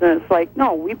house. And it's like,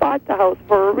 no, we bought the house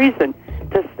for a reason,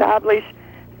 to establish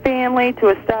family, to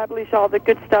establish all the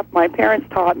good stuff my parents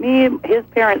taught me, his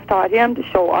parents taught him, to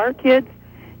show our kids,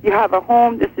 you have a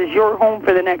home, this is your home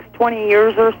for the next 20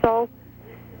 years or so.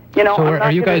 You know, so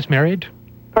are you guys married?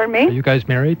 Pardon me? Are you guys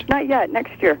married? Not yet,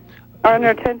 next year. On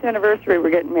our 10th anniversary, we're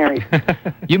getting married.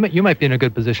 You might be in a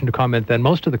good position to comment then.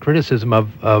 Most of the criticism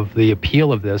of the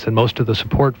appeal of this and most of the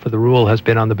support for the rule has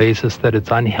been on the basis that it's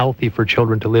unhealthy for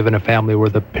children to live in a family where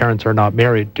the parents are not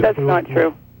married. That's not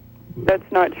true.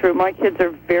 That's not true. My kids are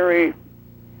very...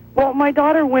 Well, my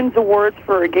daughter wins awards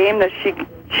for a game that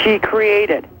she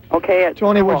created, okay? At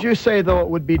Tony, school. would you say, though, it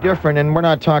would be different, and we're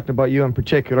not talking about you in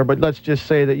particular, but let's just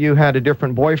say that you had a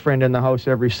different boyfriend in the house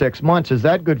every 6 months. Is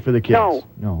that good for the kids? No,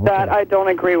 okay. that I don't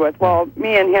agree with. Well,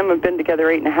 me and him have been together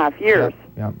 8.5 years.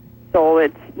 Yeah. So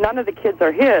it's none of the kids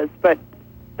are his, but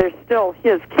they're still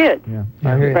his kids. Yeah.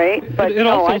 I hear you. Right? But It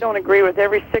no, also- I don't agree with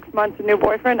every 6 months a new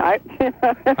boyfriend. I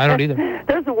don't either.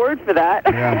 There's a word for that.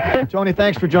 Yeah. Tony,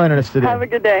 thanks for joining us today. Have a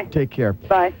good day. Take care.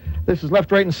 Bye. This is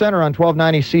Left, Right, and Center on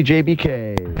 1290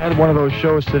 CJBK. I had one of those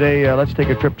shows today, Let's Take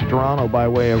a Trip to Toronto by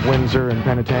way of Windsor and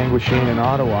Penetanguishene and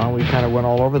Ottawa. We kind of went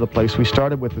all over the place. We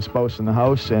started with the spouse in the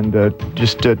house and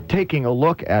just taking a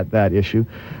look at that issue.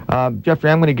 Jeffrey,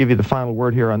 I'm going to give you the final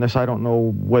word here on this. I don't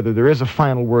know whether there is a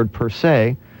final word per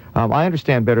se. I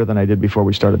understand better than I did before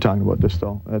we started talking about this,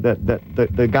 though, that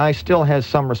the guy still has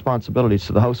some responsibilities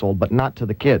to the household, but not to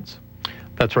the kids.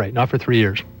 That's right. Not for 3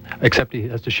 years, except he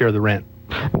has to share the rent.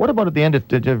 What about at the end of,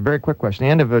 a very quick question,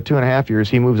 the end of 2.5 years,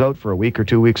 he moves out for a week or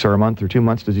 2 weeks or a month or 2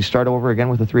 months, does he start over again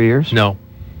with the 3 years? No.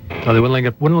 No, they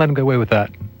wouldn't let him get away with that.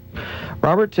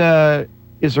 Robert,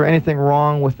 is there anything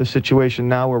wrong with the situation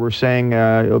now where we're saying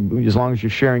as long as you're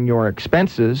sharing your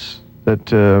expenses, that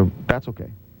that's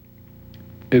okay?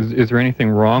 Is there anything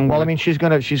wrong? Well, I mean, she's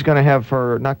gonna have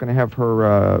her not gonna have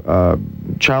her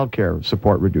child care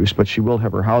support reduced, but she will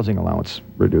have her housing allowance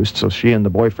reduced. So she and the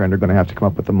boyfriend are going to have to come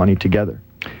up with the money together.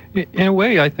 In a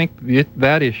way, I think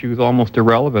that issue is almost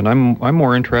irrelevant. I'm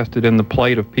more interested in the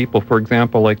plight of people, for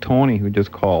example, like Tony, who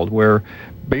just called, where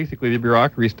basically the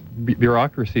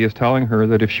bureaucracy is telling her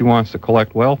that if she wants to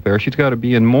collect welfare, she's got to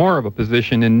be in more of a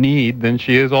position in need than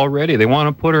she is already. They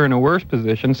want to put her in a worse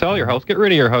position, sell your house, get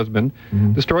rid of your husband,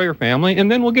 destroy your family,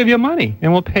 and then we'll give you money,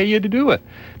 and we'll pay you to do it.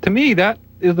 To me, that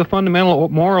is the fundamental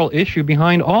moral issue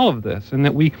behind all of this, and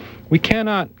that we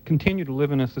cannot continue to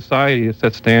live in a society that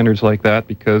sets standards like that,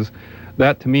 because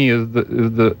that, to me, is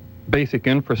the basic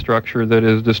infrastructure that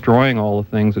is destroying all the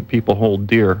things that people hold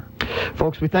dear.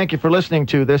 Folks, we thank you for listening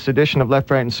to this edition of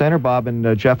Left, Right, and Center. Bob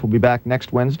and Jeff will be back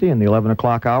next Wednesday in the 11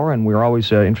 o'clock hour, and we're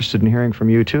always interested in hearing from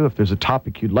you, too. If there's a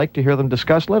topic you'd like to hear them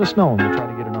discuss, let us know, and we'll try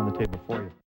to get it on the table for you.